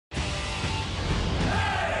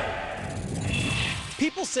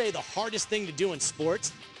People say the hardest thing to do in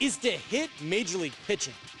sports is to hit Major League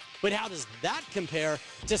pitching. But how does that compare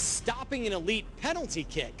to stopping an elite penalty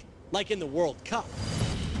kick, like in the World Cup?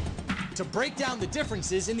 To break down the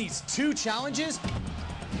differences in these two challenges,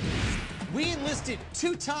 we enlisted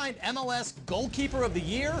two-time MLS Goalkeeper of the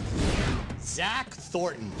Year, Zach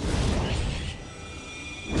Thornton.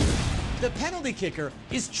 The penalty kicker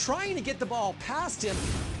is trying to get the ball past him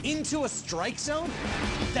into a strike zone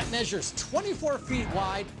that measures 24 feet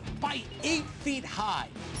wide by 8 feet high,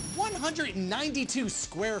 192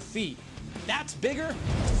 square feet. That's bigger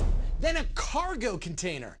than a cargo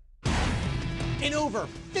container, and over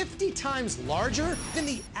 50 times larger than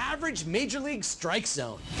the average Major League strike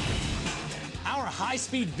zone. Our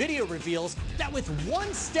high-speed video reveals that with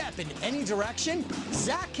one step in any direction,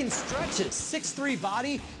 Zach can stretch his 6'3"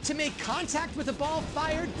 body to make contact with a ball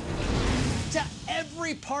fired to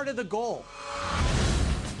every part of the goal.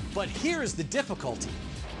 But here's the difficulty.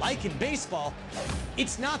 Like in baseball,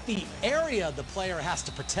 it's not the area the player has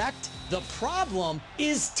to protect. The problem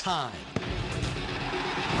is time.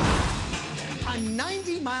 A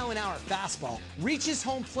 90-mile-an-hour fastball reaches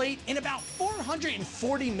home plate in about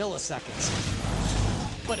 440 milliseconds.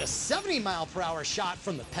 But a 70-mile-per-hour shot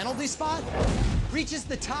from the penalty spot reaches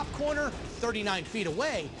the top corner 39 feet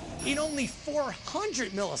away in only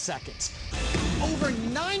 400 milliseconds, over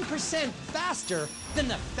 9% faster than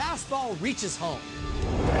the fastball reaches home.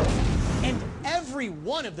 And every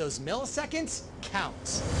one of those milliseconds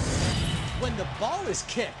counts. When the ball is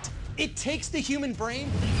kicked, it takes the human brain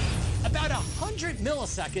about 100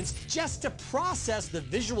 milliseconds just to process the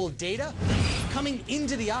visual data coming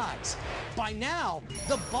into the eyes. By now,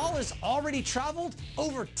 the ball has already traveled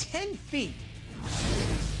over 10 feet.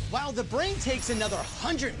 While the brain takes another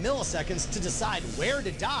 100 milliseconds to decide where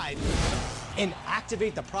to dive and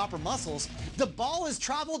activate the proper muscles, the ball has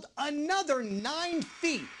traveled another 9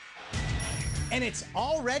 feet. And it's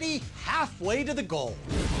already halfway to the goal.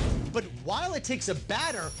 But while it takes a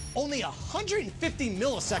batter only 150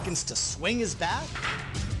 milliseconds to swing his bat,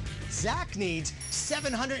 Zach needs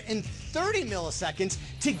 730 milliseconds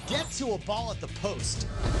to get to a ball at the post.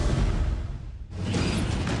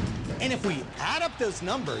 And if we add up those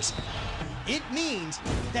numbers, it means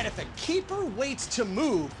that if a keeper waits to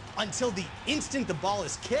move until the instant the ball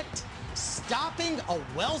is kicked, stopping a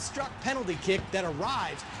well-struck penalty kick that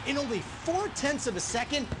arrives in only 4/10 of a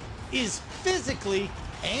second is physically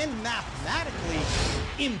and mathematically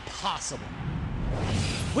impossible.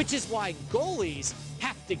 Which is why goalies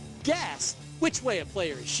have to guess which way a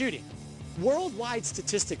player is shooting. Worldwide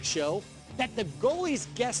statistics show that the goalies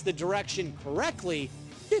guess the direction correctly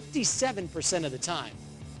 57% of the time.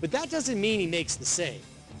 But that doesn't mean he makes the save,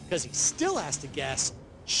 because he still has to guess,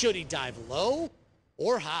 should he dive low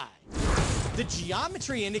or high? The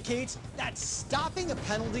geometry indicates that stopping a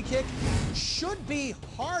penalty kick should be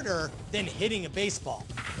harder than hitting a baseball.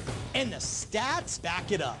 And the stats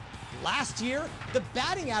back it up. Last year, the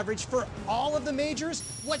batting average for all of the majors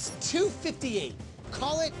was .258.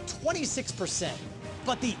 Call it 26%.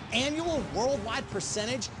 But the annual worldwide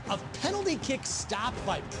percentage of penalty kicks stopped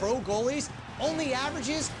by pro goalies only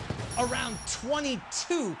averages around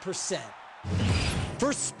 22%.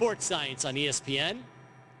 For Sports Science on ESPN,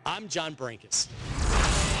 I'm John Brinkus.